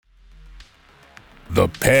The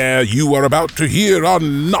pair you are about to hear are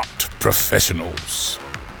not professionals.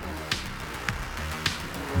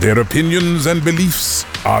 Their opinions and beliefs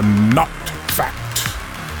are not fact.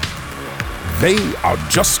 They are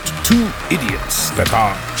just two idiots that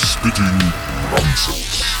are spitting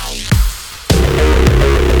nonsense.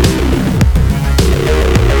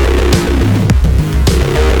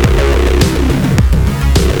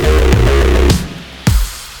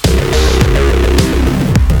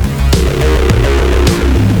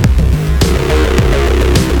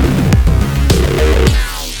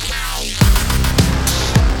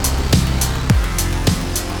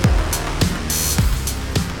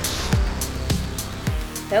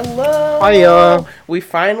 Hello! Hiya. We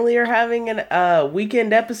finally are having a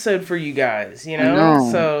weekend episode for you guys, you know? I know.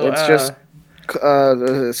 So, It's just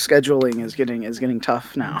the scheduling is getting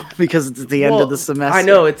tough now because it's the end of the semester. I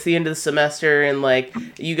know, it's the end of the semester, and, like,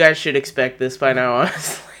 you guys should expect this by now,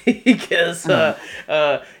 honestly, because,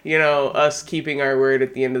 you know, us keeping our word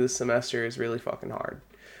at the end of the semester is really fucking hard.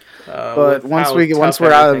 But once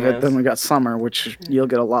we're out of it, then we got summer, which you'll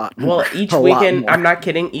get a lot more. Well, each weekend, I'm not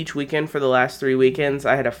kidding, each weekend for the last 3 weekends,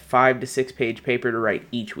 I had a 5 to 6 page paper to write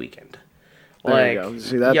each weekend. There you go.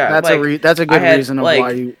 See, that's a good reason of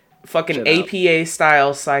why you fucking APA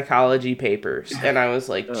style psychology papers, and I was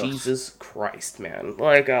like, Jesus Christ, man!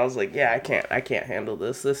 Like, I was like, yeah, I can't handle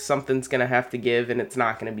this. Something's gonna have to give, and it's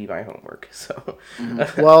not gonna be my homework. So,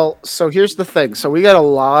 Well, so here's the thing. So we got a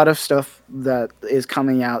lot of stuff that is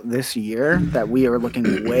coming out this year that we are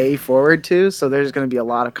looking way forward to. So there's going to be a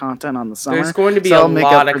lot of content on the summer. There's going to be a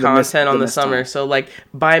lot of content on the summer. So like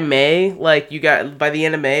by May, like by the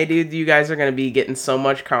end of May, dude, you guys are going to be getting so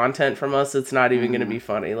much content from us. It's not even going to be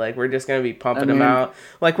funny. Like we're just going to be pumping them out.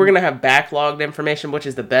 Like we're going to have backlogged information, which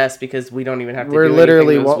is the best because we don't even have to. We're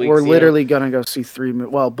literally going to go see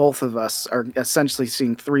both of us are essentially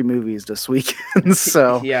seeing 3 movies this weekend.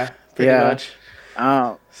 So yeah, pretty much.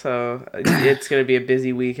 So it's going to be a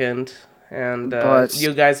busy weekend, and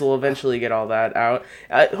you guys will eventually get all that out.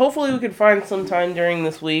 Hopefully we can find some time during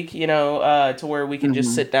this week, you know, to where we can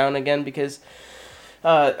just sit down again because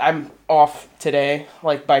I'm off today,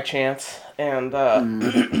 like by chance, and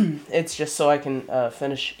it's just so I can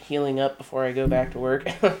finish healing up before I go back to work.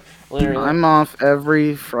 Literally. I'm off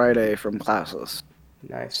every Friday from classes.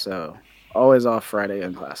 Nice. So always off Friday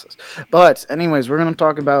in classes. But anyways, we're going to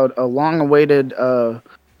talk about a long-awaited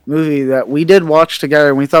movie that we did watch together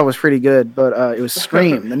and we thought was pretty good, but it was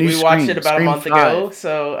Scream, the new Scream. We watched it about Scream a month 5. ago,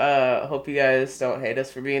 so hope you guys don't hate us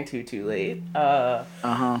for being too late. Yeah,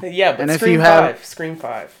 but and Scream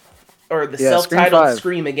 5. Or the self-titled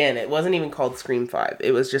Scream again. It wasn't even called Scream 5.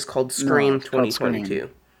 It was just called Scream 2022.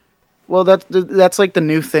 Well, that's like the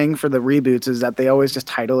new thing for the reboots is that they always just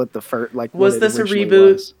title it the first. Like, was this a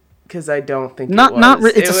reboot? Because I don't think it was.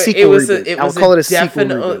 It's a sequel reboot. I'll call it a sequel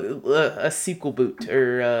reboot. A sequel boot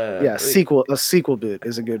or a sequel boot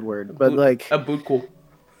is a good word, but like a bootquel.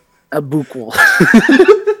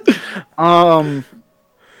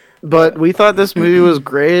 But we thought this movie was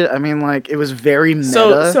great. I mean, like, it was very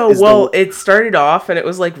meta. It started off, and it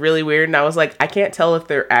was, like, really weird, and I was like, I can't tell if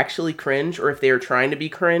they're actually cringe or if they were trying to be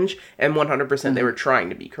cringe, and 100% they were trying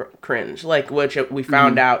to be cringe, like, which we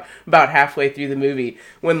found out about halfway through the movie,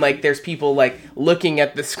 when, like, there's people, like, looking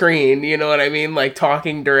at the screen, you know what I mean, like,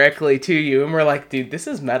 talking directly to you, and we're like, dude, this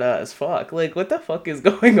is meta as fuck, like, what the fuck is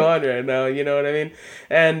going on right now, you know what I mean,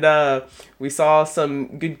 and, we saw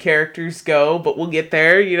some good characters go, but we'll get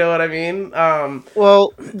there, you know what I mean?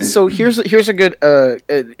 Well, so here's a good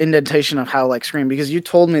indentation of how, like, Scream, because you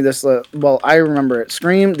told me this, I remember it.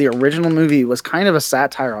 Scream, the original movie, was kind of a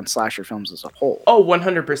satire on slasher films as a whole. Oh,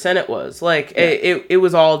 100% it was. Like, it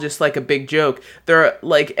was all just, like, a big joke. There,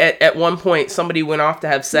 like, at one point, somebody went off to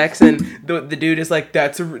have sex, and the dude is like,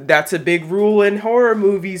 that's a big rule in horror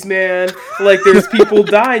movies, man. Like, there's people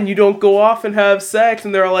dying, you don't go off and have sex,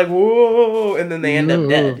 and they're all like, whoa, and then they end up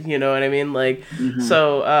dead, you know what I mean? Like,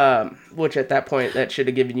 so, which at that point, that should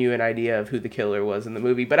have given you an idea of who the killer was in the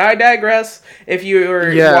movie. But I digress. If you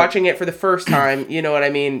were watching it for the first time, you know what I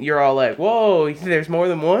mean? You're all like, whoa, there's more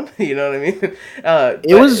than one? You know what I mean?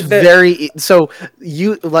 It was so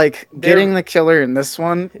you, like, getting the killer in this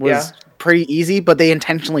one was pretty easy, but they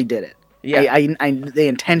intentionally did it. Yeah, they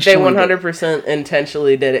intentionally. They 100%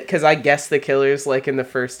 intentionally did it because I guessed the killers like in the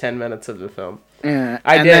first 10 minutes of the film. Yeah,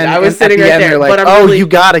 I did. I was sitting right there, like, you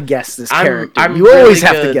gotta guess this character. You always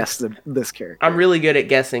have to guess this character. I'm really good at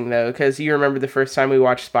guessing though, because you remember the first time we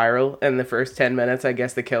watched Spiral, and the first 10 minutes I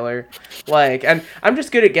guessed the killer. Like, and I'm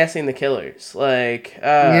just good at guessing the killers. Like,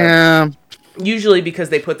 Usually because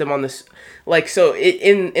they put them on this, like, so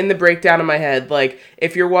in the breakdown in my head, like,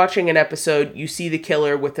 if you're watching an episode, you see the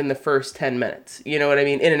killer within the first 10 minutes. You know what I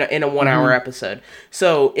mean? In a 1 hour episode.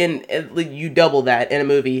 So you double that in a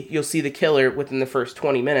movie, you'll see the killer within the first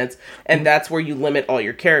 20 minutes, and that's where you limit all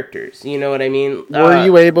your characters. You know what I mean? Were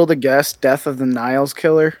you able to guess Death of the Niles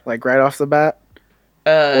killer, like, right off the bat?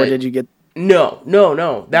 Or did you get... No.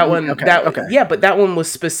 That one, okay. yeah, but that one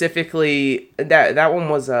was specifically, that one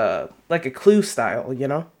was like a Clue style, you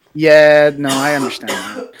know? Yeah, no, I understand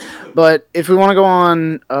that. But if we want to go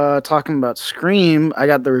on talking about Scream, I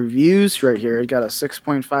got the reviews right here. It got a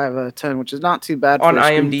 6.5 out of 10, which is not too bad on for a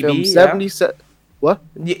Scream IMDb. film. 77. What?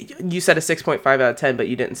 You said a 6.5 out of 10, but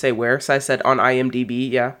you didn't say where. So I said on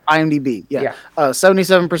IMDb. Yeah. IMDb. Yeah.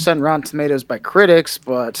 77% Rotten Tomatoes by critics,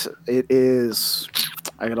 but it is.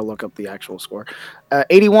 I gotta look up the actual score.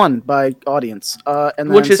 81 by audience, and then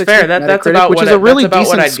which is fair. That's about which is a really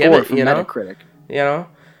decent score for Metacritic. You know,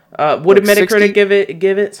 what did Metacritic 60?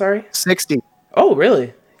 give it? Sorry, 60. Oh,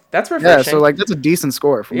 really? That's refreshing. Yeah, so like that's a decent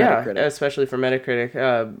score for Metacritic. Yeah, especially for Metacritic.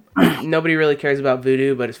 Nobody really cares about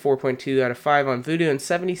Vudu, but it's 4.2 out of 5 on Vudu, and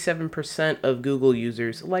 77% of Google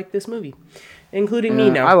users like this movie, including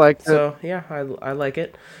me now. I like it. So yeah, I like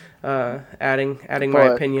it. Adding my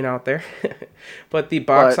opinion out there. But the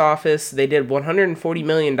box office, they did $140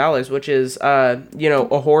 million, which is a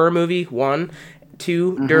horror movie, 1,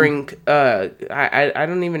 2 during I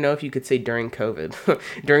don't even know if you could say during COVID.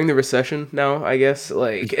 During the recession now, I guess,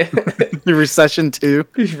 like the recession 2.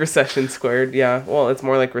 Recession squared, yeah. Well, it's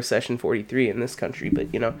more like recession 43 in this country, but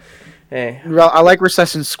hey. Well, I like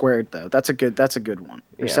Recession Squared though. That's a good one.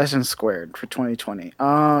 Yeah. Recession Squared for 2020.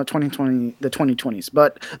 2020, the 2020s.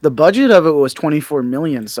 But the budget of it was 24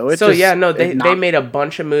 million. They made a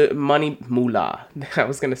bunch of money moolah. I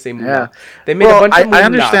was gonna say moolah. Yeah. They made a bunch of moolah. I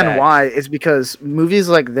understand why. It's because movies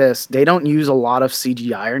like this, they don't use a lot of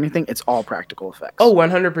CGI or anything. It's all practical effects. Oh,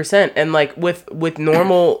 100%. And like with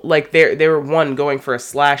normal, like they were going for a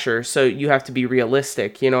slasher, so you have to be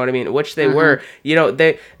realistic. You know what I mean? Which they were.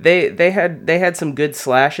 They had some good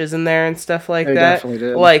slashes in there and stuff like that. Definitely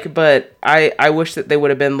did. Like, but I wish that they would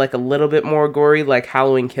have been like a little bit more gory, like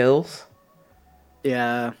Halloween Kills.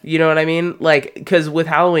 Yeah. You know what I mean? Like, because with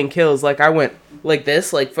Halloween Kills, like I went like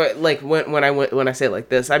this, like when I say like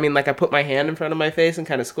this, I mean like I put my hand in front of my face and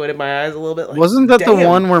kind of squinted my eyes a little bit. Like, wasn't that the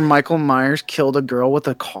one where Michael Myers killed a girl with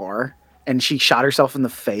a car? And she shot herself in the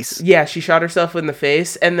face. Yeah, she shot herself in the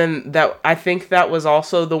face, and then I think that was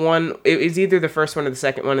also the one. It was either the first one or the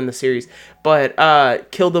second one in the series, but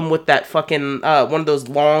killed them with that fucking one of those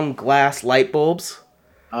long glass light bulbs.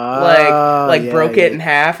 Broke it in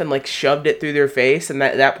half and like shoved it through their face, and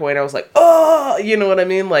at that point I was like, oh, you know what I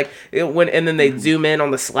mean? Like and then they zoom in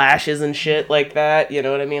on the slashes and shit like that. You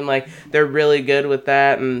know what I mean? Like they're really good with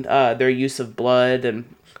that, and their use of blood and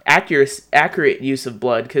accurate use of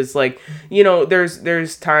blood, because like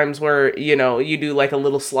there's times where you do like a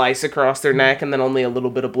little slice across their neck and then only a little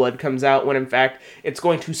bit of blood comes out, when in fact it's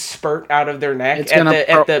going to spurt out of their neck. It's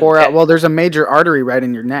gonna pour out. Well, there's a major artery right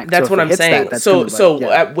in your neck. That's what I'm saying.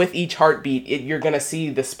 With each heartbeat, you're gonna see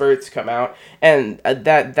the spurts come out, and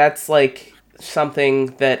that's like something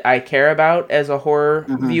that I care about as a horror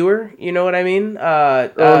viewer. You know what I mean?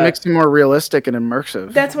 It makes it more realistic and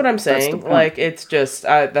immersive. That's what I'm saying. Like, it's just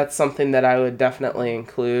that's something that I would definitely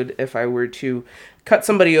include if I were to cut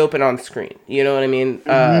somebody open on screen. You know what I mean?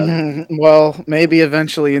 Well, maybe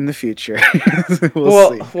eventually in the future.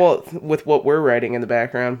 We'll see. Well, with what we're writing in the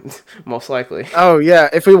background, most likely. Oh yeah,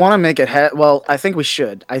 if we want to make it well, I think we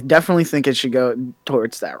should. I definitely think it should go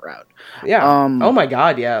towards that route. Yeah. Oh my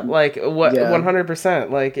God. Yeah. Like what? 100%.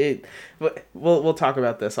 Like it. We'll talk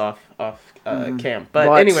about this off cam. But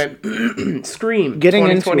anyway, Scream. Getting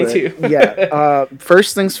 2022. Into it. Yeah.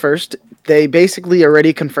 First things first. They basically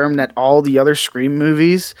already confirmed that all the other Scream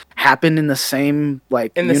movies happen in the same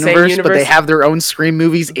universe, but they have their own Scream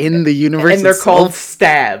movies in the universe, and they're called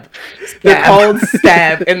Stab. They're called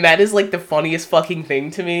Stab, and that is like the funniest fucking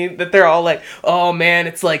thing to me. That they're all like, "Oh man,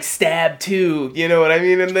 it's like Stab 2," you know what I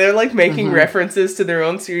mean? And they're like making references to their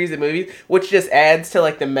own series of movies, which just adds to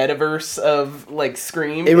like the metaverse of like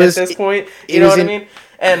Scream at this point. You know what I mean?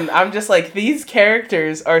 And I'm just like, these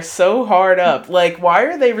characters are so hard up. Like, why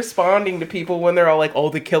are they responding to people when they're all like,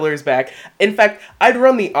 oh, the killer's back? In fact, I'd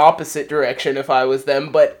run the opposite direction if I was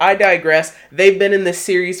them, but I digress. They've been in this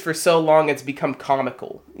series for so long, it's become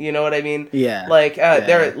comical. You know what I mean? Yeah. Like,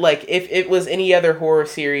 they're like, if it was any other horror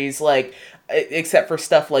series, like, except for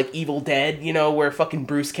stuff like Evil Dead, where fucking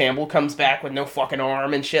Bruce Campbell comes back with no fucking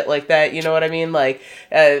arm and shit like that, you know what I mean? Like,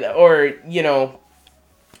 or,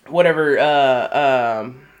 whatever,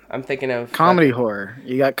 I'm thinking of comedy horror.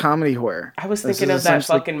 You got comedy horror. I was thinking of that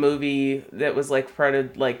fucking movie that was like part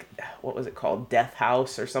of like, what was it called? Death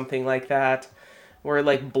House or something like that. Where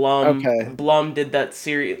like Blum did that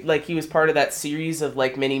series, like he was part of that series of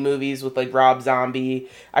like mini movies with like Rob Zombie.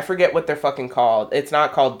 I forget what they're fucking called. It's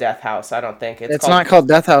not called Death House, I don't think. It's not called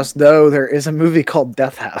Death House, though. There is a movie called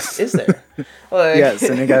Death House. Is there? Like... Yes,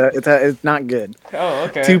 and it's not good. Oh,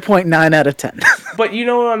 okay. 2.9 out of 10. But you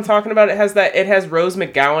know what I'm talking about? It has Rose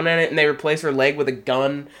McGowan in it, and they replace her leg with a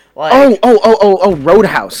gun. Like,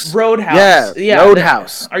 Roadhouse. Roadhouse. Yeah,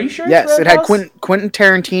 Roadhouse. Are you sure? Yes, it had Quentin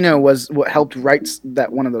Tarantino was what helped write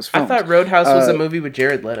that one of those films. I thought Roadhouse was a movie with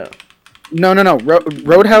Jared Leto. No.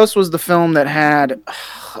 Roadhouse was the film that had,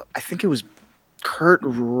 I think it was Kurt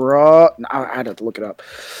I had to look it up.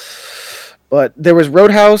 But there was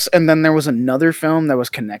Roadhouse, and then there was another film that was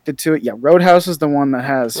connected to it. Yeah, Roadhouse is the one that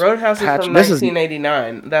has... Roadhouse is from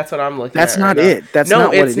 1989. That's what I'm looking at. That's not it. That's not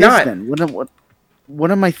what it is then.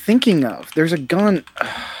 What am I thinking of? There's a gun...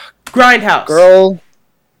 Grindhouse. Girl...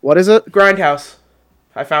 What is it? Grindhouse.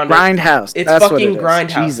 I found Grindhouse. It's fucking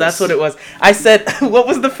Grindhouse. Jesus. That's what it was. I said, what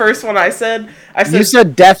was the first one I said? You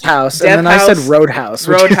said Death House, and then I said Roadhouse.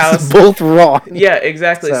 Roadhouse. Both wrong. Yeah,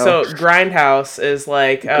 exactly. So Grindhouse is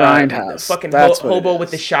like Grindhouse. Fucking hobo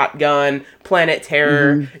with the shotgun, Planet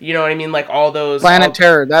Terror. Mm-hmm. You know what I mean? Like all those. Planet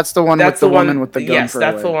Terror. That's the one with the woman with the gun. Yes, for a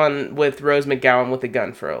leg. that's the one with Rose McGowan with the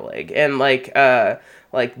gun for a leg, and like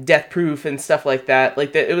Death Proof and stuff like that.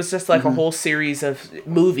 Like it was just like a whole series of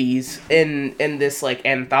movies in this like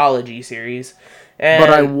anthology series. And but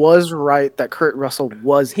I was right that Kurt Russell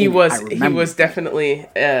was. He was definitely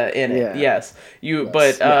in it. Yeah. Yes,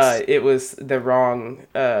 it was the wrong.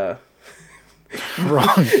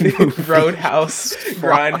 Wrong Roadhouse,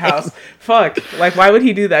 Grindhouse. Fuck! Like, why would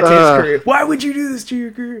he do that to his career? Why would you do this to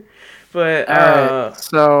your career? But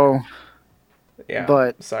yeah,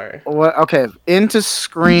 but sorry. What? Okay, into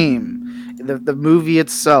Scream, the movie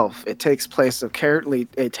itself. It takes place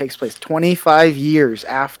 25 years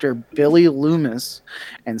after Billy Loomis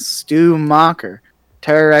and Stu Macher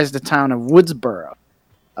terrorized the town of Woodsboro.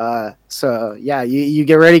 So yeah, you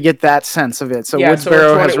get ready to get that sense of it. So yeah,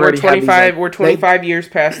 Woodsboro has already we're 25 years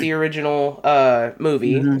past the original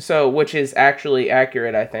movie, so which is actually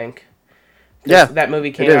accurate, I think. Yeah, that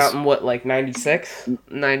movie came out in what, like 96,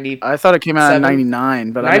 90. I thought it came out in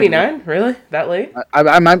 99, but 99, really? That late?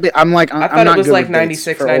 I might be. I'm like, I thought it was like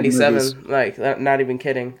 96, 97. Like, not even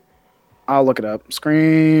kidding. I'll look it up.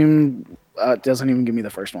 Scream doesn't even give me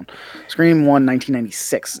the first one. Scream 1,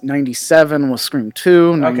 1996. 97 was Scream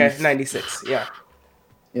 2. Okay, 96. Yeah.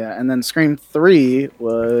 Yeah, and then Scream 3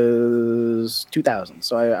 was 2000.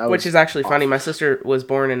 So I which is actually funny. My sister was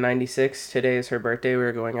born in 96. Today is her birthday. We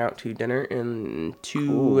were going out to dinner in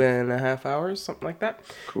 2.5 hours, something like that.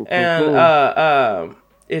 Cool.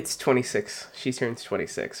 It's 26. She turns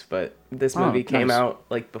 26, but this movie came out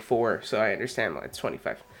like before, so I understand why it's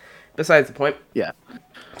 25. Besides the point. Yeah.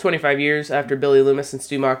 25 years after Billy Loomis and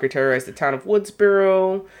Stu Macher terrorized the town of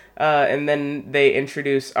Woodsboro, and then they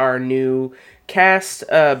introduce our new cast,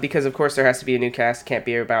 because of course there has to be a new cast. It can't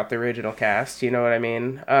be about the original cast, you know what I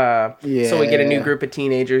mean? So we get a new group of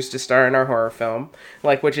teenagers to star in our horror film,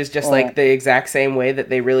 like, which is just like the exact same way that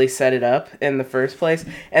they really set it up in the first place.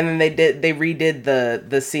 And then they redid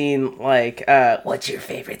the scene, like, what's your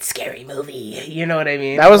favorite scary movie? You know what I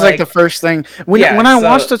mean? That was like the first thing when I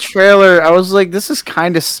watched the trailer. I was like, this is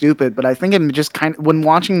kind of stupid, but I think it just when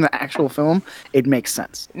watching the actual film, it makes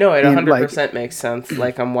sense. No, it 100% makes sense,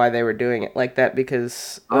 like, on why they were doing it like that,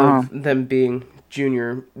 because of them being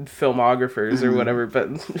junior filmographers or whatever, but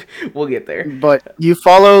we'll get there. But you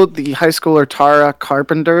follow the high schooler Tara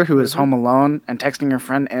Carpenter, who is home alone and texting her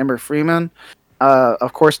friend Amber Freeman.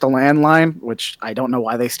 Of course, the landline, which I don't know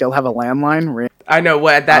why they still have a landline. I know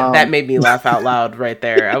what that made me laugh out loud right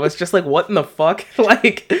there. I was just like, "What in the fuck?"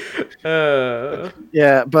 Like,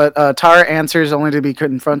 yeah. But Tara answers only to be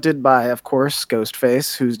confronted by, of course,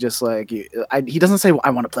 Ghostface, who's just like, he doesn't say I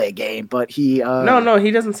want to play a game, but he no, he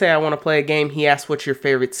doesn't say I want to play a game. He asks, "What's your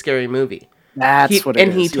favorite scary movie?" That's what it is.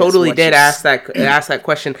 And he totally did ask that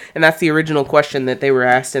question, and that's the original question that they were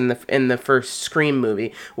asked in the first Scream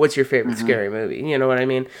movie. What's your favorite scary movie? You know what I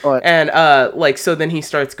mean? And like, so then he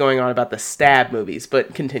starts going on about the stab movies,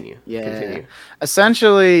 but continue. Yeah. Continue.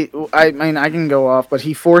 Essentially, I mean, I can go off, but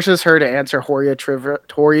he forces her to answer horror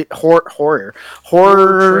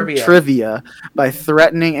trivia by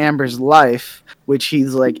threatening Amber's life, which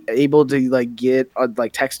he's like able to like get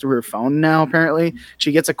like text to her phone now. Apparently,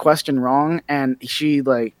 she gets a question wrong, and she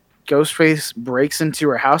like Ghostface breaks into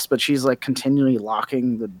her house, but she's like continually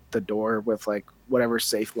locking the door with like whatever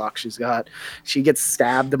safe lock she's got. She gets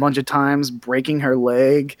stabbed a bunch of times, breaking her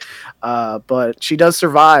leg, but she does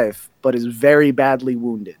survive, but is very badly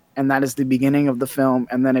wounded. And that is the beginning of the film,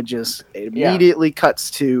 and then it immediately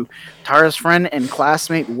cuts to Tara's friend and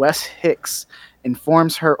classmate Wes Hicks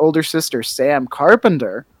informs her older sister Sam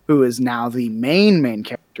Carpenter, who is now the main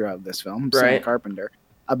character of this film, Sam Carpenter,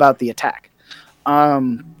 about the attack.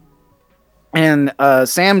 And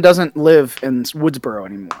Sam doesn't live in Woodsboro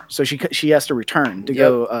anymore, so she has to return to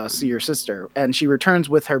go see her sister, and she returns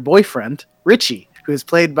with her boyfriend Richie, who is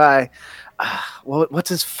played by what's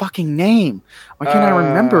his fucking name? Why can't I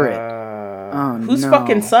remember it? Whose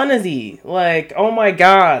fucking son is he? Like, oh my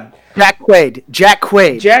god. Jack Quaid. Jack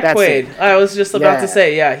Quaid. I was just about to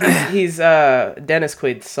say, he's Dennis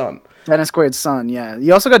Quaid's son. Dennis Quaid's son, yeah.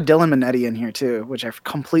 You also got Dylan Minetti in here too, which I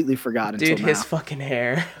completely forgot until now. Dude, his fucking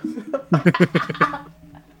hair.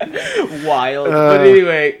 Wild. But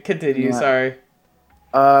anyway, continue, sorry.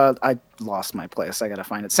 I lost my place. I gotta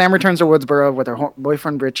find it. Sam returns to Woodsboro with her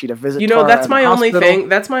boyfriend Richie to visit. Tara that's my only thing.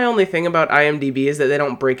 That's my only thing about IMDb is that they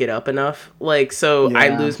don't break it up enough. Like, so I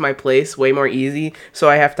lose my place way more easy. So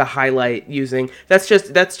I have to highlight using. That's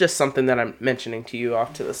just something that I'm mentioning to you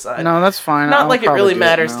off to the side. No, that's fine. Not like it really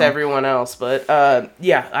matters to everyone else, but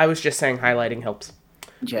I was just saying highlighting helps.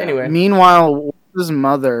 Yeah. Anyway. Meanwhile, his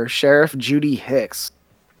mother, Sheriff Judy Hicks,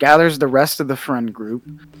 gathers the rest of the friend group.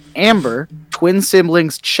 Amber, twin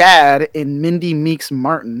siblings Chad and Mindy Meeks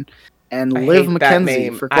Martin, and Liv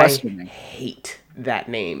McKenzie for questioning. I hate that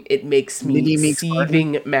name. It makes me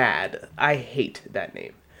seething mad. I hate that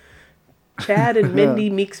name. Chad and Mindy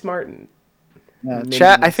Meeks Martin.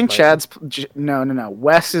 Chad. I think Chad's no.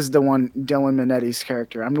 Wes is the one. Dylan Minetti's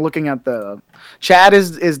character. I'm looking at the. Chad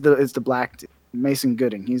is the black dude, Mason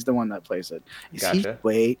Gooding. He's the one that plays it. Gotcha.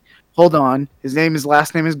 Wait. Hold on. His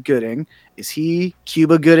last name is Gooding. Is he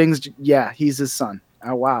Cuba Gooding's? Yeah, he's his son.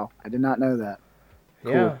 Oh, wow. I did not know that.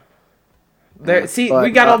 Cool. Yeah.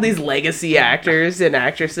 We got all these legacy actors and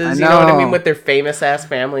actresses, you know what I mean, with their famous ass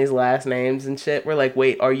families' last names and shit. We're like,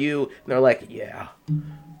 wait, are you? And they're like, yeah,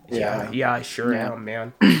 I sure am,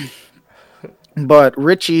 man. But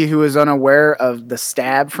Richie, who is unaware of the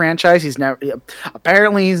Stab franchise, he's never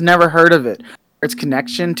heard of it. Its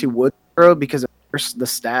connection to Woodsboro because the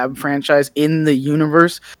Stab franchise in the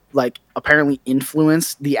universe apparently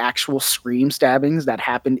influenced the actual Scream stabbings that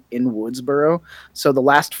happened in Woodsboro. So the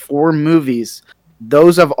last 4 movies,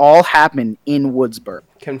 those have all happened in Woodsboro.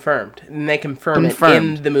 Confirmed. And they confirm it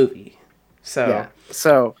in the movie. So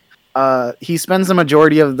he spends the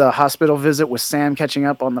majority of the hospital visit with Sam catching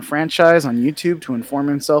up on the franchise on YouTube to inform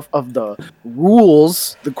himself of the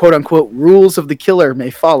rules, the quote-unquote rules of the killer may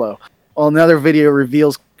follow. While another video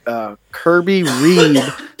reveals Kirby Reed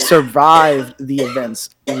survived the events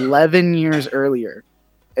 11 years earlier.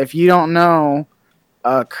 If you don't know,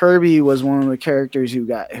 Kirby was one of the characters who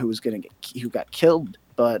got killed,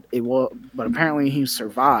 but apparently he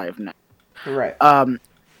survived now. Right.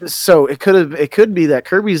 So it could be that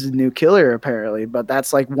Kirby's the new killer apparently, but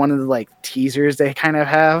that's like one of the teasers they kind of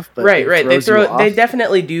have. But right. They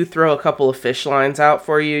definitely do throw a couple of fish lines out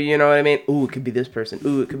for you. You know what I mean? Ooh, it could be this person.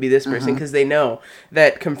 Ooh, it could be this person, because they know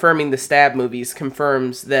that confirming the Stab movies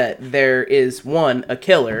confirms that there is 1, a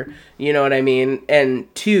killer. You know what I mean, and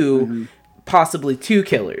 2, possibly 2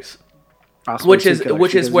 killers. Which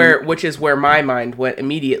is where my mind went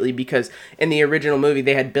immediately, because in the original movie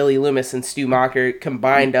they had Billy Loomis and Stu Macher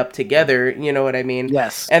combined up together, you know what I mean?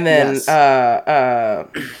 Yes. And then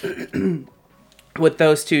with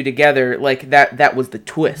those two together, that was the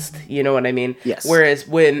twist, you know what I mean? Yes. Whereas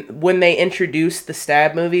when they introduce the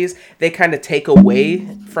Stab movies, they kind of take away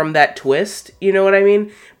from that twist, you know what I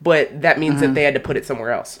mean? But that means that they had to put it somewhere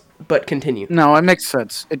else. But continue. No, it makes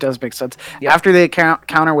sense. It does make sense. Yep. After they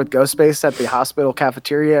counter with Ghostface at the hospital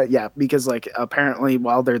cafeteria, because apparently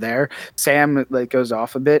while they're there, Sam goes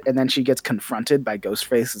off a bit, and then she gets confronted by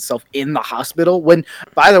Ghostface itself in the hospital. When,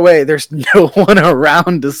 by the way, there's no one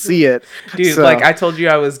around to see it. Dude, I told you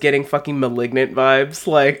I was getting fucking Malignant vibes.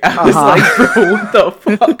 I was bro, what the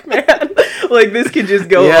fuck, man? This could just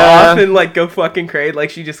go off and go fucking crazy.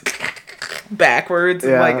 She just backwards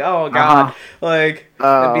and oh god, I'd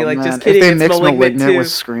be man. Just kidding, if they it's mix Malignant too. with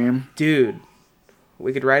Scream, dude,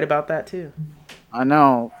 we could write about that too. I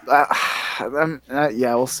know.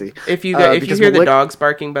 We'll see. If you hear the dogs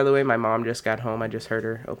barking, by the way, my mom just got home. I just heard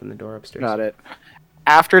her open the door upstairs. Got it.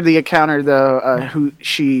 After the encounter, though,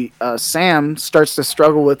 Sam starts to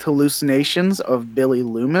struggle with hallucinations of Billy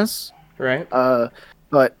Loomis. Right.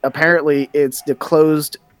 But apparently it's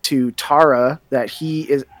disclosed to Tara that he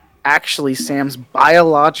is actually Sam's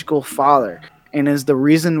biological father and is the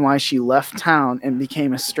reason why she left town and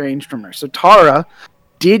became estranged from her. So Tara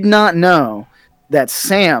did not know that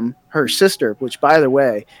Sam, her sister, which by the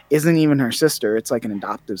way isn't even her sister, it's like an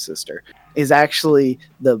adoptive sister, is actually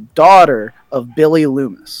the daughter of Billy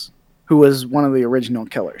Loomis, who was one of the original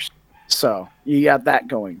killers. So you got that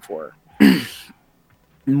going for her.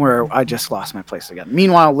 Where I just lost my place again.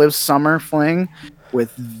 Meanwhile, Liv's summer fling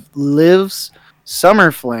with Vince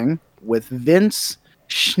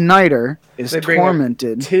Schneider is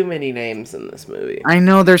tormented. Too many names in this movie. I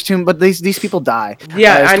know there's too, but these people die.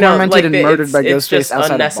 Yeah, I know. Tormented and murdered by Ghostface. It's just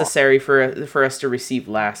unnecessary for us to receive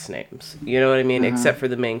last names. You know what I mean? Except for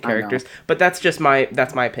the main characters. But that's my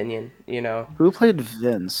opinion. You know. Who played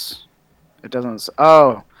Vince? It doesn't.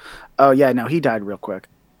 Oh yeah, no, he died real quick.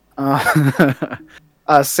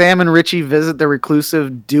 Sam and Richie visit the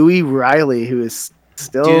reclusive Dewey Riley, who is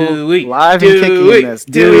still alive and kicking in this.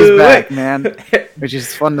 Dewey's back, man, which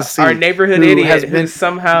is fun to see. Our neighborhood idiot who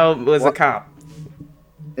somehow was a cop.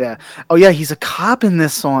 Yeah. Oh, yeah, he's a cop in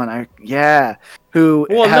this one. Who?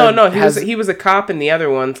 Well, he was a cop in the other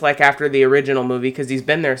ones, like after the original movie, because he's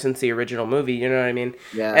been there since the original movie. You know what I mean?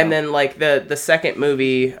 Yeah. And then like the second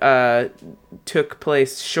movie took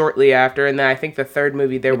place shortly after, and then I think the third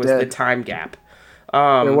movie there was the time gap.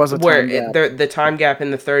 There was a time gap. The time gap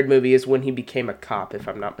in the third movie is when he became a cop, if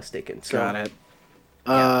I'm not mistaken. So, got it.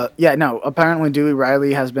 Apparently Dewey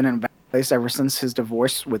Riley has been in a bad place ever since his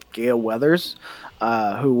divorce with Gale Weathers,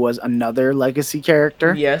 who was another legacy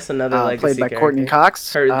character. Yes, another legacy played by character. Courtney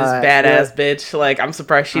Cox. This badass bitch. Like, I'm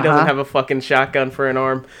surprised she doesn't have a fucking shotgun for an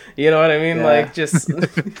arm. You know what I mean? Yeah. Like, just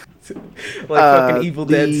like fucking Evil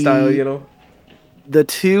Dead style, you know? The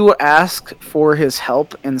two ask for his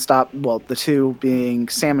help and the two being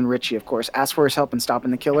Sam and Richie, of course, ask for his help in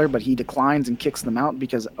stopping the killer, but he declines and kicks them out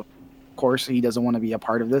because, of course, he doesn't want to be a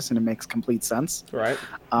part of this, and it makes complete sense. Right.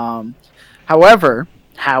 However,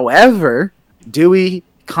 Dewey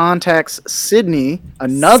contacts Sydney,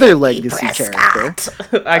 another legacy character.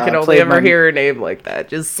 I can only ever hear her name like that.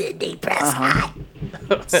 Just Sydney Prescott.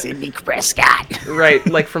 Sydney Prescott. Right,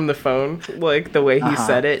 like from the phone, like the way he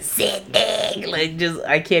said it. Sydney, like just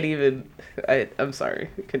I can't even. I'm sorry.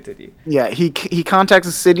 Continue. Yeah, he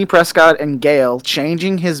contacts Sydney Prescott and Gale,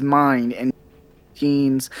 changing his mind and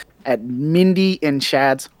teens at Mindy and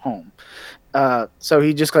Chad's home. So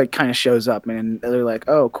he just like kind of shows up and they're like,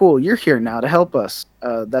 "Oh, cool, you're here now to help us.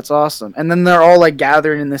 That's awesome." And then they're all like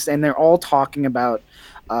gathering in this, and they're all talking about.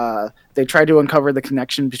 They try to uncover the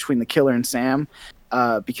connection between the killer and Sam,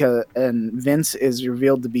 because Vince is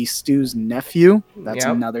revealed to be Stu's nephew. That's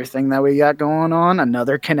another thing that we got going on.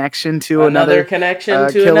 Another connection to another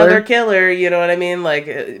killer. You know what I mean?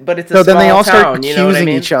 Like, but it's a small then they all town, start accusing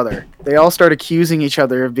each other. They all start accusing each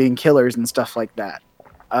other of being killers and stuff like that.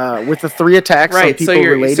 With the 3 attacks, right? On people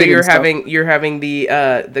related. So you're having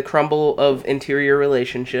the crumble of interior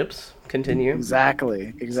relationships. Continue.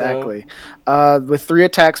 Exactly. With 3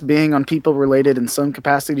 attacks being on people related in some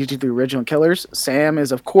capacity to the original killers, Sam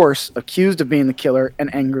is of course accused of being the killer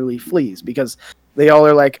and angrily flees because they all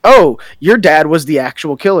are like, "Oh, your dad was the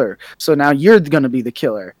actual killer, so now you're gonna be the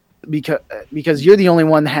killer." Because you're the only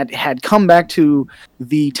one that had come back to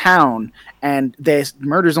the town, and the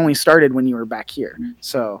murders only started when you were back here.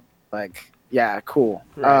 So, like, yeah, cool.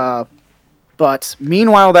 Right. But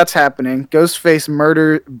meanwhile, that's happening. Ghostface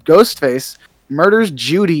murders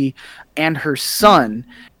Judy and her son.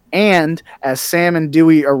 And as Sam and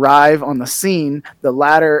Dewey arrive on the scene, the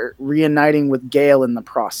latter reuniting with Gale in the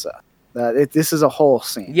process. This is a whole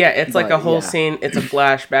scene. Yeah, it's like a whole scene. It's a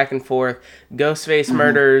flash back and forth. Ghostface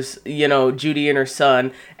murders, Judy and her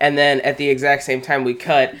son, and then at the exact same time we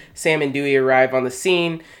cut, Sam and Dewey arrive on the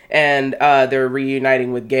scene, and they're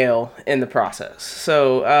reuniting with Gale in the process.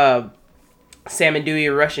 So Sam and Dewey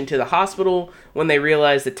are rushing to the hospital. When they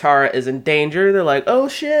realize that Tara is in danger, they're like, "Oh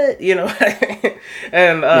shit,"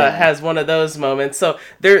 and has one of those moments. So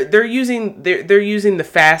they're using the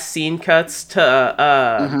fast scene cuts to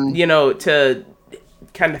to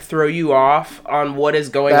kind of throw you off on what is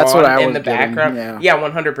going on in the background. Yeah,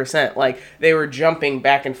 100%. Like they were jumping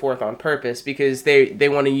back and forth on purpose because they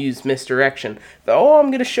want to use misdirection. I'm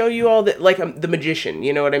going to show you all that, like the magician.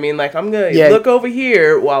 You know what I mean? Like I'm going to look over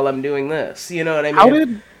here while I'm doing this. You know what I mean? How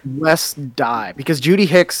did Wes die? Because Judy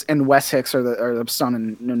Hicks and Wes Hicks are the son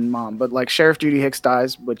and mom, but like Sheriff Judy Hicks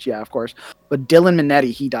dies, which of course. But Dylan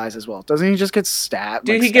Minetti, he dies as well. Doesn't he just get stabbed?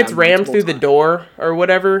 Dude, he gets rammed through the door or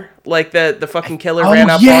whatever. Like the fucking killer ran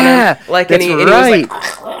up on him. Like that's and he right.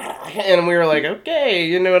 was like, and we were like, okay,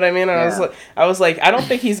 you know what I mean? I was like, I don't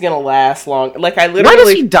think he's gonna last long. Like, I literally. Why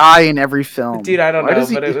does he die in every film? Dude, I don't know,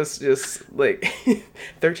 but it was just like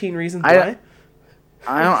 13 Reasons Why.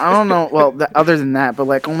 I don't know. Well, other than that, but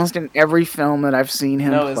like almost in every film that I've seen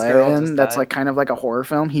him play in, that's like kind of like a horror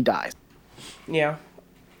film, he dies. Yeah.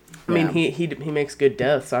 I mean, he makes good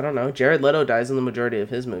deaths. I don't know. Jared Leto dies in the majority of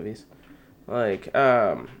his movies. Like,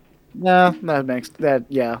 Yeah,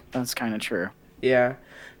 that's kind of true. Yeah.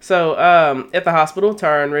 So, at the hospital,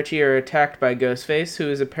 Tara and Richie are attacked by Ghostface, who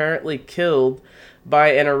is apparently killed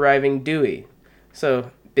by an arriving Dewey. So,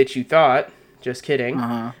 bitch, you thought. Just kidding.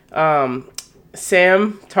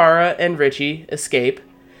 Sam, Tara, and Richie escape,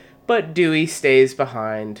 but Dewey stays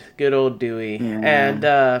behind. Good old Dewey. Yeah.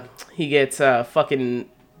 And he gets fucking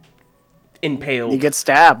impaled. He gets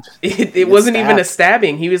stabbed. It wasn't even a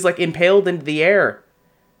stabbing. He was like impaled into the air.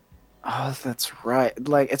 Oh, that's right.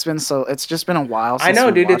 Like it's just been a while since I know,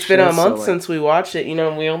 dude, it's been a month so since we watched it. You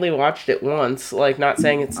know, we only watched it once. Like, not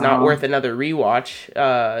saying it's not worth another rewatch,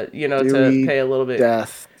 you know, Dewey to pay a little bit.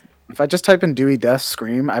 Death. If I just type in Dewey Death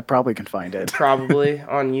Scream, I probably can find it. Probably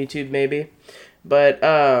on YouTube, maybe. But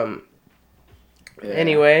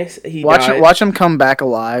anyways, he watch him come back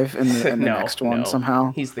alive in the next one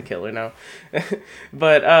somehow. He's the killer now.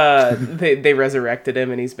 But they resurrected him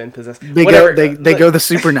and he's been possessed. They go the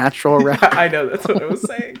supernatural route. I know, that's what I was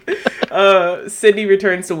saying. Sydney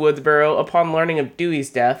returns to Woodsboro upon learning of Dewey's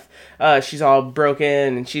death. She's all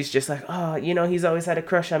broken and she's just like, oh, you know, he's always had a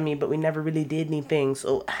crush on me, but we never really did anything.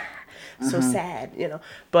 So sad, you know.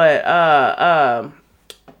 But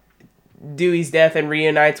Dewey's death and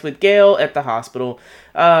reunites with Gail at the hospital.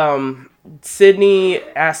 Sydney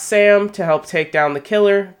asks Sam to help take down the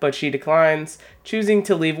killer, but she declines, choosing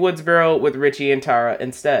to leave Woodsboro with Richie and Tara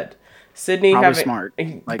instead. Sydney smart.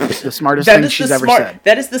 Like the smartest thing she's ever said.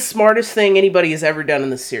 That is the smartest thing anybody has ever done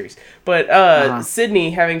in this series. But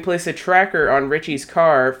Sydney, having placed a tracker on Richie's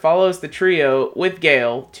car, follows the trio with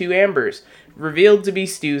Gail to Amber's, revealed to be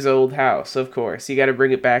Stu's old house. Of course, you got to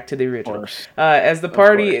bring it back to the original. As the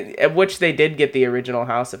party, at which they did get the original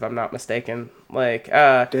house, if I'm not mistaken. Like,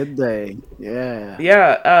 did they? Yeah.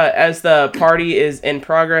 Yeah. As the party is in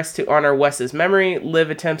progress to honor Wes's memory, Liv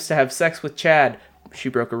attempts to have sex with Chad. She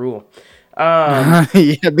broke a rule.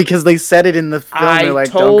 Yeah, because they said it in the film. They're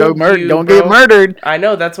like, don't get murdered. I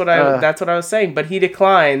know, that's what I was saying. But he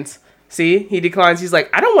declines. See, he declines. He's like,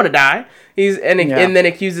 I don't want to die. And then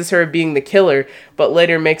accuses her of being the killer, but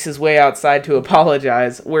later makes his way outside to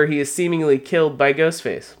apologize, where he is seemingly killed by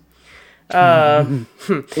Ghostface.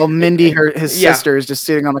 Well, Mindy, his sister, is just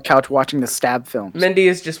sitting on the couch watching the stab films. Mindy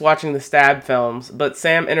is just watching the stab films, but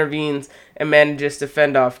Sam intervenes and manages to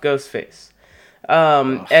fend off Ghostface.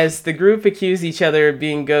 As the group accuse each other of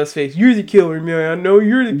being Ghostface, you're the killer, man. I know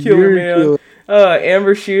you're the killer, man.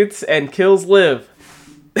 Amber shoots and kills Liv.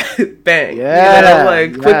 Bang. Yeah. You know,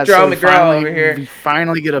 like, quick draw McGraw over here. We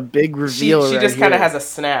finally get a big reveal. She just kind of has a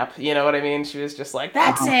snap. You know what I mean? She was just like,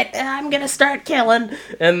 that's it. I'm going to start killing.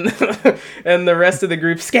 And and the rest of the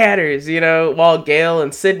group scatters, you know, while Gail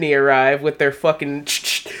and Sydney arrive with their fucking,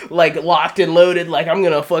 like, locked and loaded. Like, I'm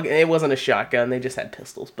going to fucking... It wasn't a shotgun. They just had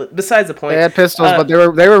pistols. But besides the point... They had pistols, but they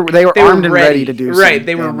were armed and ready to do something. Right.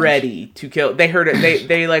 They were ready to kill. They heard it.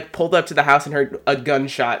 They like, pulled up to the house and heard a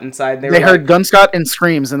gunshot inside. And they heard gunshot and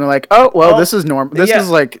screams. And they're like, oh, well, this is normal. This is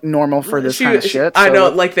like normal for this kind of shit. I know,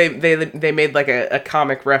 like they made like a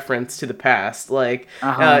comic reference to the past, like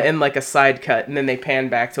in like a side cut, and then they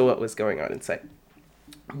panned back to what was going on inside.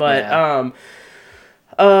 But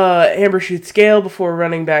Amber shoots Gail before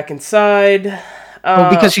running back inside.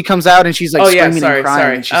 Because she comes out and she's like screaming and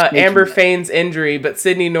crying. Sorry. Amber feigns injury, but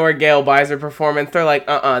Sydney nor Gail buys her performance. They're like,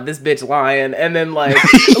 this bitch lying. And then like,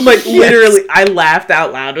 literally, I laughed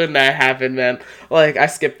out loud when that happened, man. Like, I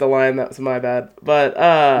skipped the line. That was my bad. But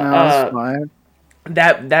that's fine.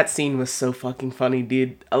 That scene was so fucking funny,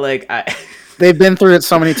 dude. Like, They've been through it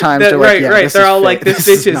so many times. Right. They're all like, this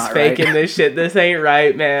bitch is faking this shit. This ain't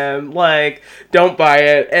right, man. Like, don't buy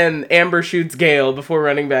it. And Amber shoots Gail before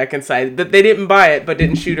running back inside. But they didn't buy it, but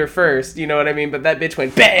didn't shoot her first. You know what I mean? But that bitch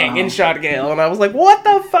went bang and shot Gail. And I was like, what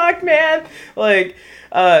the fuck, man? Like,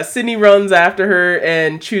 Sydney runs after her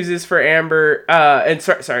and chooses for Amber,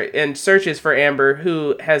 and searches for Amber,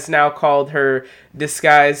 who has now called her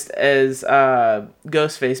disguised as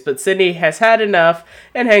Ghostface. But Sydney has had enough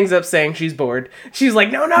and hangs up saying she's bored. She's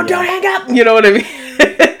like, no, don't hang up. You know what I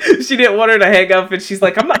mean? She didn't want her to hang up, and she's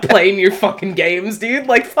like, I'm not playing your fucking games, dude.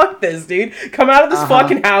 Like, fuck this, dude. Come out of this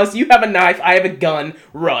fucking house. You have a knife. I have a gun.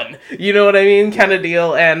 Run. You know what I mean? Kind of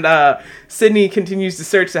deal. And Sydney continues to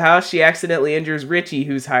search the house. She accidentally injures Richie,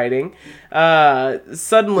 who's hiding.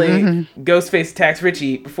 Suddenly, Ghostface attacks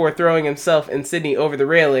Richie before throwing himself and Sydney over the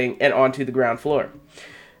railing and onto the ground floor.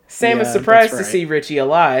 Sam is surprised to see Richie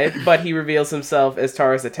alive, but he reveals himself as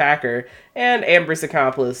Tara's attacker and Amber's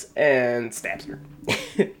accomplice and stabs her.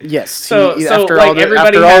 Yes. After all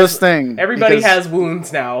this thing, everybody has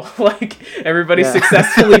wounds now. Like, everybody's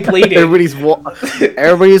successfully bleeding.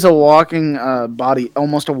 Everybody's a walking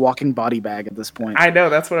almost a walking body bag at this point. I know,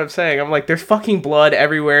 that's what I'm saying. I'm like, there's fucking blood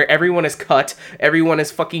everywhere. Everyone is cut. Everyone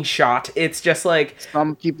is fucking shot. It's just like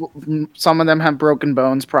some of them have broken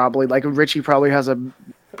bones. Probably, like Richie probably has a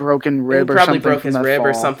broken rib or something. Probably broke his rib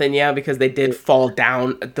or something, yeah, because they did fall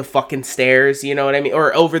down the fucking stairs, you know what I mean?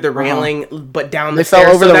 Or over the railing, but down the stairs. They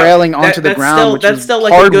fell over the railing onto the ground, that's still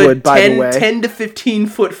like hardwood, a good 10 to 15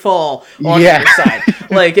 foot fall on the side.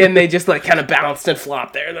 Like, and they just like kind of bounced and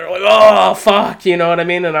flopped there. And they're like, oh, fuck, you know what I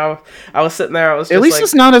mean? And I was sitting there, I was just at least like,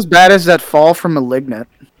 it's not as bad as that fall from Malignant.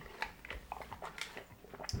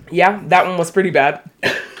 Yeah, that one was pretty bad.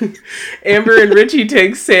 Amber and Richie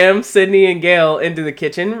take Sam, Sydney, and Gail into the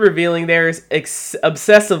kitchen, revealing they're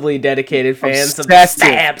obsessively dedicated fans of the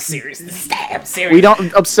Stab series. The Stab series. We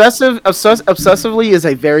don't obsessively is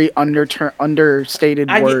a very understated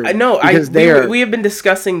word. We have been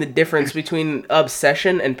discussing the difference between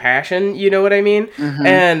obsession and passion. You know what I mean? Mm-hmm.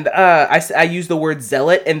 And I use the word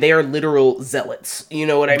zealot, and they are literal zealots. You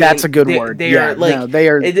know what I mean? That's a good word. They are like they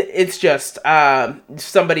are. It's just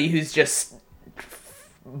somebody who's just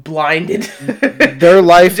blinded. Their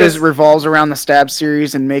life revolves around the Stab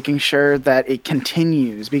series and making sure that it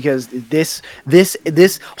continues, because this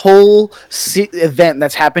whole event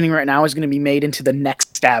that's happening right now is going to be made into the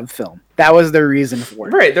next Stab film. That was their reason for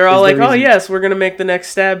it. Right, they're all like, oh yes, we're going to make the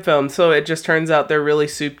next Stab film. So it just turns out they're really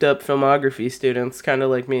souped up filmography students, kind of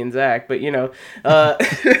like me and Zach, but you know,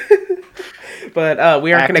 but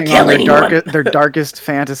we aren't going to kill anyone. Their darkest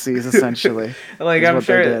fantasies, essentially. Like, I'm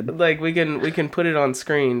sure, like, we can put it on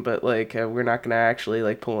screen, but like we're not going to actually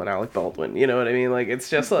like pull an Alec Baldwin. You know what I mean? Like,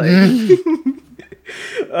 it's just like.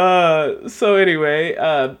 So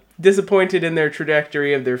anyway, disappointed in their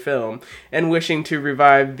trajectory of their film and wishing to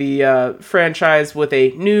revive the franchise with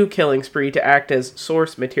a new killing spree to act as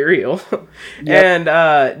source material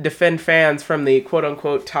and defend fans from the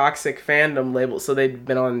quote-unquote toxic fandom label. So they've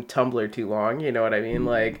been on Tumblr too long, you know what I mean?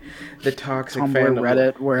 Like, the toxic Tumblr, fandom.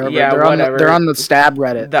 Reddit, wherever. Yeah, whatever. They're on the Stab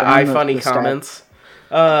Reddit. The iFunny comments.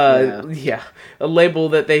 A label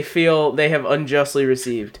that they feel they have unjustly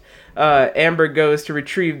received. Amber goes to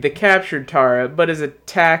retrieve the captured Tara, but is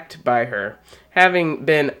attacked by her, having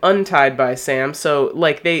been untied by Sam. So,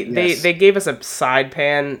 like, they gave us a side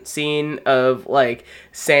pan scene of, like,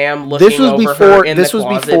 Sam looking over her in the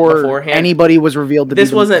closet beforehand. Anybody was revealed to be the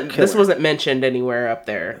killer. This wasn't mentioned anywhere up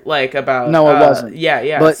there, like, about... No, it wasn't.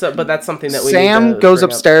 Yeah, but that's something that we Sam need to goes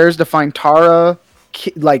upstairs to find Tara...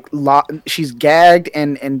 she's gagged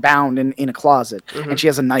and bound in a closet, and she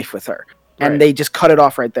has a knife with her. And they just cut it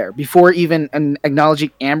off right there before even acknowledging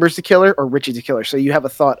Amber's the killer or Richie's the killer. So you have a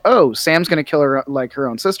thought, oh, Sam's gonna kill her like her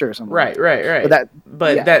own sister or something. Right.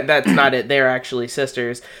 But yeah. that's not it. They're actually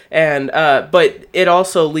sisters. And but it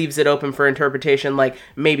also leaves it open for interpretation. Like,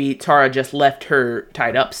 maybe Tara just left her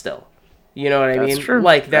tied up still. You know what I mean? True.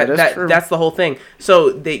 Like that's the whole thing.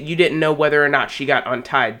 So that you didn't know whether or not she got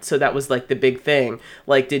untied. So that was like the big thing.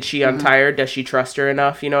 Like, did she untie her? Does she trust her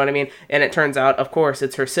enough? You know what I mean? And it turns out, of course,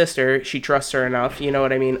 it's her sister. She trusts her enough. You know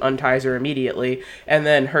what I mean? Unties her immediately, and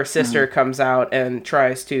then her sister comes out and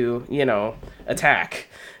tries to, you know, attack.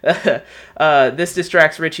 This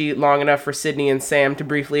distracts Richie long enough for Sydney and Sam to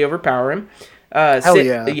briefly overpower him.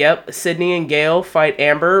 Yep. Sydney and Gail fight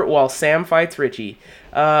Amber while Sam fights Richie.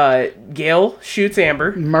 Gail shoots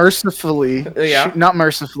Amber mercifully.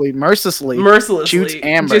 Mercilessly shoots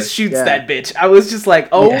Amber. Just shoots that bitch. I was just like,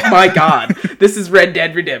 oh my god, this is Red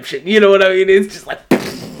Dead Redemption. You know what I mean? It's just like,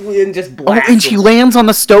 and just blasts. And she lands on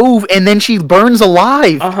the stove and then she burns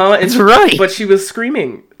alive. That's right. But she was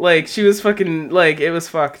screaming, like, she was fucking, like, it was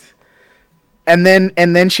fucked. And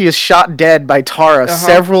then she is shot dead by Tara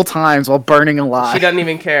several times while burning alive. She doesn't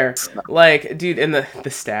even care. Like, dude, and the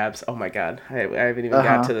stabs. Oh my god, I haven't even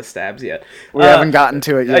got to the stabs yet. We haven't gotten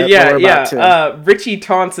to it yet. Richie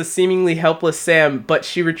taunts a seemingly helpless Sam, but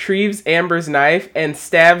she retrieves Amber's knife and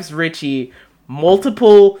stabs Richie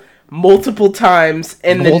multiple times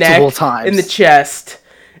in the neck, in the chest.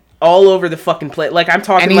 all over the fucking place. Like, I'm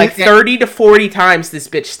talking like 30 to 40 times this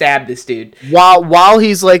bitch stabbed this dude. While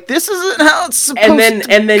he's like, this isn't how it's supposed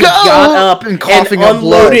to and then go, got up and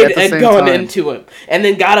unloaded a gun time. into him. And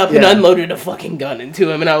then got up and unloaded a fucking gun into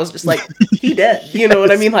him. And I was just like, he dead. You know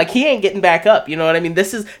what I mean? Like, he ain't getting back up. You know what I mean?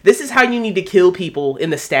 This is how you need to kill people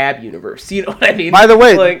in the Stab universe. You know what I mean? By the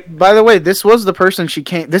way, this was the person she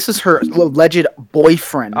came. This is her alleged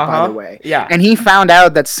boyfriend, by the way. Yeah. And he found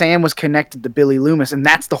out that Sam was connected to Billy Loomis, and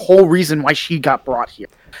that's the whole reason why she got brought here.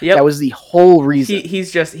 Yep. That was the whole reason.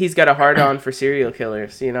 He's got a hard on for serial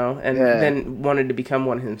killers, you know, and then wanted to become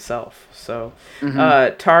one himself. So,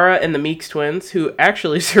 Tara and the Meeks twins, who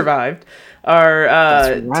actually survived,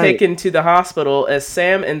 are taken to the hospital as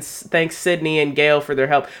Sam thanks Sydney and Gail for their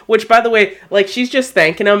help. Which, by the way, like, she's just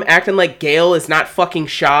thanking them, acting like Gail is not fucking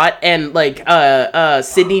shot, and like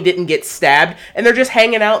Sydney didn't get stabbed, and they're just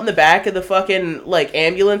hanging out in the back of the fucking like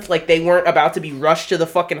ambulance, like they weren't about to be rushed to the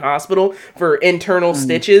fucking hospital for internal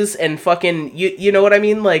stitches and fucking you know what I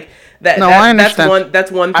mean? Like that. No, I understand.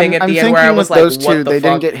 That's one thing at the end where I was like, those two, what the they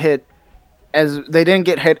fuck? They didn't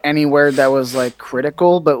get hit anywhere that was like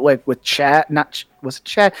critical, but like with Chad, was it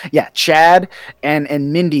Chad? Yeah, Chad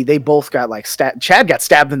and Mindy, they both got like stabbed. Chad got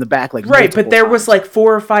stabbed in the back, like right, but there was like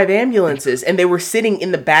 4 or 5 ambulances, and they were sitting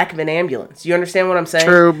in the back of an ambulance. You understand what I'm saying?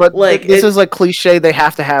 True, but like this is like cliche. They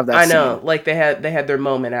have to have that. I know, like they had their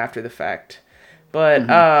moment after the fact, but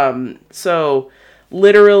so.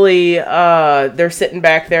 Literally, they're sitting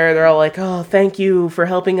back there. They're all like, "Oh, thank you for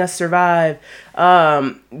helping us survive."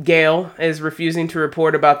 Gail is refusing to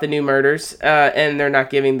report about the new murders, and they're not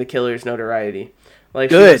giving the killers notoriety. Like,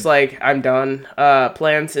 she was like, "I'm done."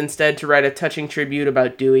 Plans instead to write a touching tribute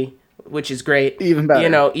about Dewey, which is great. Even better. You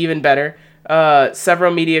know, even better.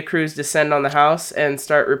 Several media crews descend on the house and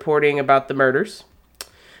start reporting about the murders.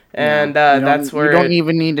 And that's where you don't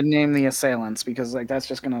even need to name the assailants, because like that's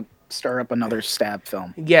just gonna stir up another Stab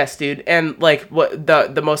film. Yes, dude. And like what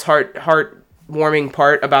the most heartwarming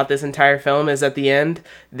part about this entire film is at the end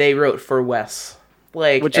they wrote for Wes.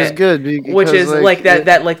 Like, which is good, which is like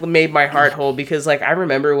that like made my heart whole, because like I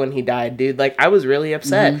remember when he died, dude. Like I was really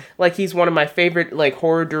upset. Like he's one of my favorite like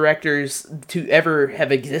horror directors to ever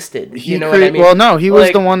have existed. You know what I mean? Well, no, he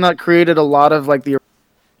was the one that created a lot of like the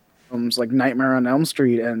films like Nightmare on Elm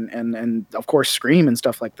Street and of course Scream and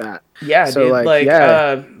stuff like that. Yeah, so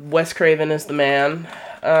dude, Wes Craven is the man.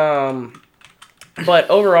 But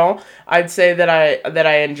overall, I'd say that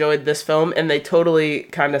I enjoyed this film, and they totally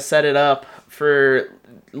kind of set it up for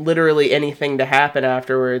literally anything to happen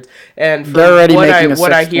afterwards. And from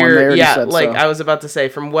what I hear, I was about to say,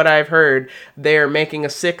 from what I've heard, they're making a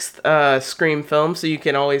 6th Scream film, so you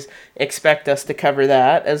can always expect us to cover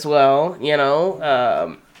that as well. You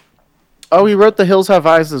know. He wrote The Hills Have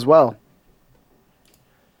Eyes as well.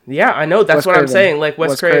 Yeah, I know. That's what I'm saying. Like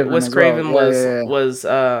Wes Craven was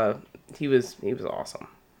he was awesome,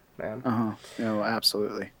 man. No,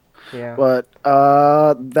 absolutely. Yeah. But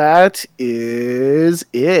that is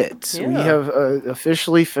it. Yeah. We have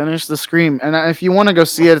officially finished the Scream, and if you want to go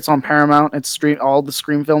see it, it's on Paramount. It's all the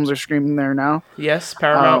Scream films are streaming there now. Yes,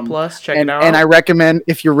 Paramount Plus. Check it out. And I recommend,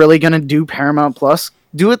 if you're really gonna do Paramount Plus,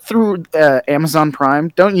 do it through Amazon Prime.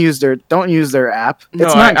 Don't use their app.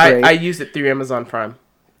 It's not great. I use it through Amazon Prime.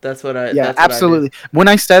 That's what I. Yeah, absolutely. When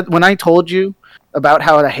I told you about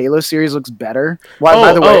how the Halo series looks better. We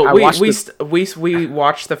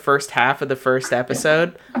watched the first half of the first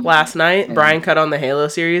episode last night. Yeah. Brian cut on the Halo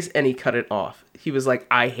series and he cut it off. He was like,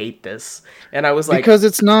 "I hate this," and I was like, "Because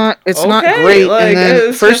it's not great." Like, and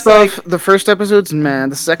then first off, the first episode's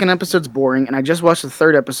mad. The second episode's boring, and I just watched the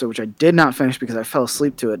third episode, which I did not finish because I fell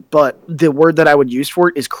asleep to it. But the word that I would use for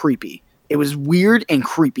it is creepy. It was weird and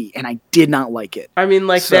creepy, and I did not like it. I mean,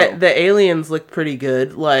 like, the aliens looked pretty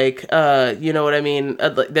good. Like, you know what I mean?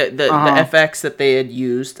 The FX that they had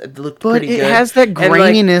used looked pretty good. But it has that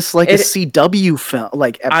graininess, like a CW film.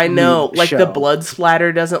 Like, I know. Like, the blood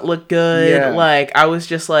splatter doesn't look good. Yeah. Like, I was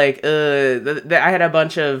just like, I had a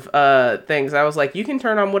bunch of things. I was like, you can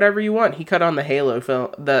turn on whatever you want. He cut on the Halo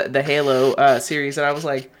film, the Halo series, and I was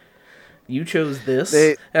like, you chose this,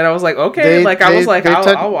 and I was like, okay,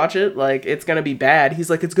 I'll watch it. Like, it's gonna be bad. He's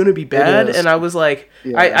like, it's gonna be bad, and I was like,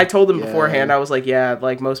 I told him beforehand. I was like, yeah,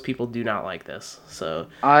 like most people do not like this. So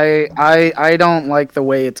I don't like the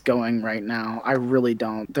way it's going right now. I really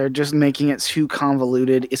don't. They're just making it too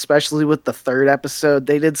convoluted, especially with the third episode.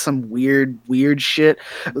 They did some weird shit.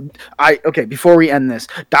 Before we end this,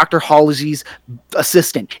 Dr. Halsey's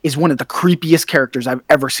assistant is one of the creepiest characters I've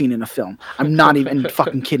ever seen in a film. I'm not even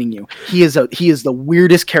fucking kidding you. He is the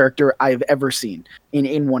weirdest character I have ever seen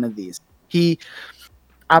in one of these.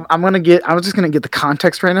 I'm just gonna get the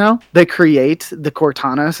context right now. They create the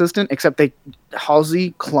Cortana assistant, except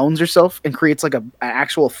Halsey clones herself and creates like an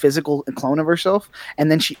actual physical clone of herself, and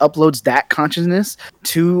then she uploads that consciousness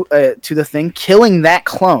to the thing, killing that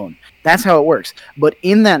clone. That's how it works. But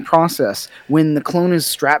in that process, when the clone is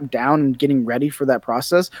strapped down and getting ready for that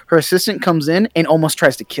process, her assistant comes in and almost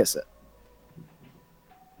tries to kiss it.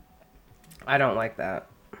 I don't like that.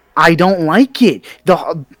 I don't like it.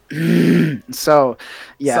 So,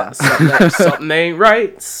 yeah. Something ain't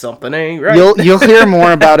right. Something ain't right. You'll hear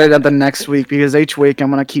more about it at the next week, because each week I'm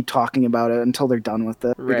gonna keep talking about it until they're done with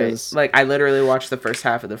it. Right. Because like I literally watched the first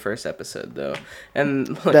half of the first episode though, and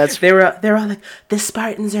they were all like, "The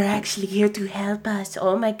Spartans are actually here to help us.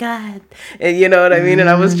 Oh my god!" And you know what I mean? And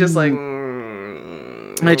I was just like,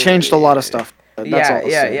 They changed a lot of stuff. Yeah.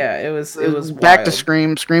 It was back wild. to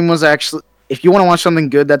Scream. Scream was actually. If you want to watch something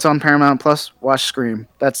good that's on Paramount Plus, watch Scream.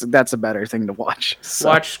 That's a better thing to watch. So.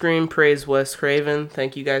 Watch Scream, praise Wes Craven.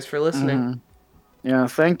 Thank you guys for listening. Mm-hmm. Yeah,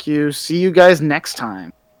 thank you. See you guys next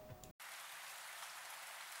time.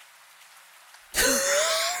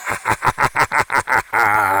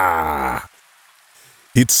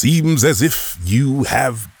 It seems as if you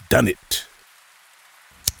have done it.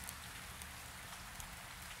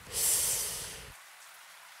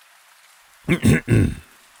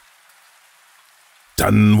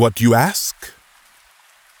 Done what you ask?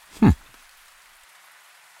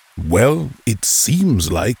 Well, it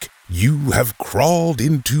seems like you have crawled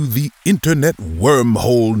into the internet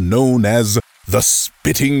wormhole known as the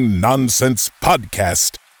Spitting Nonsense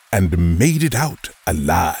Podcast and made it out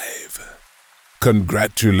alive.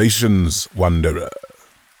 Congratulations, Wanderer.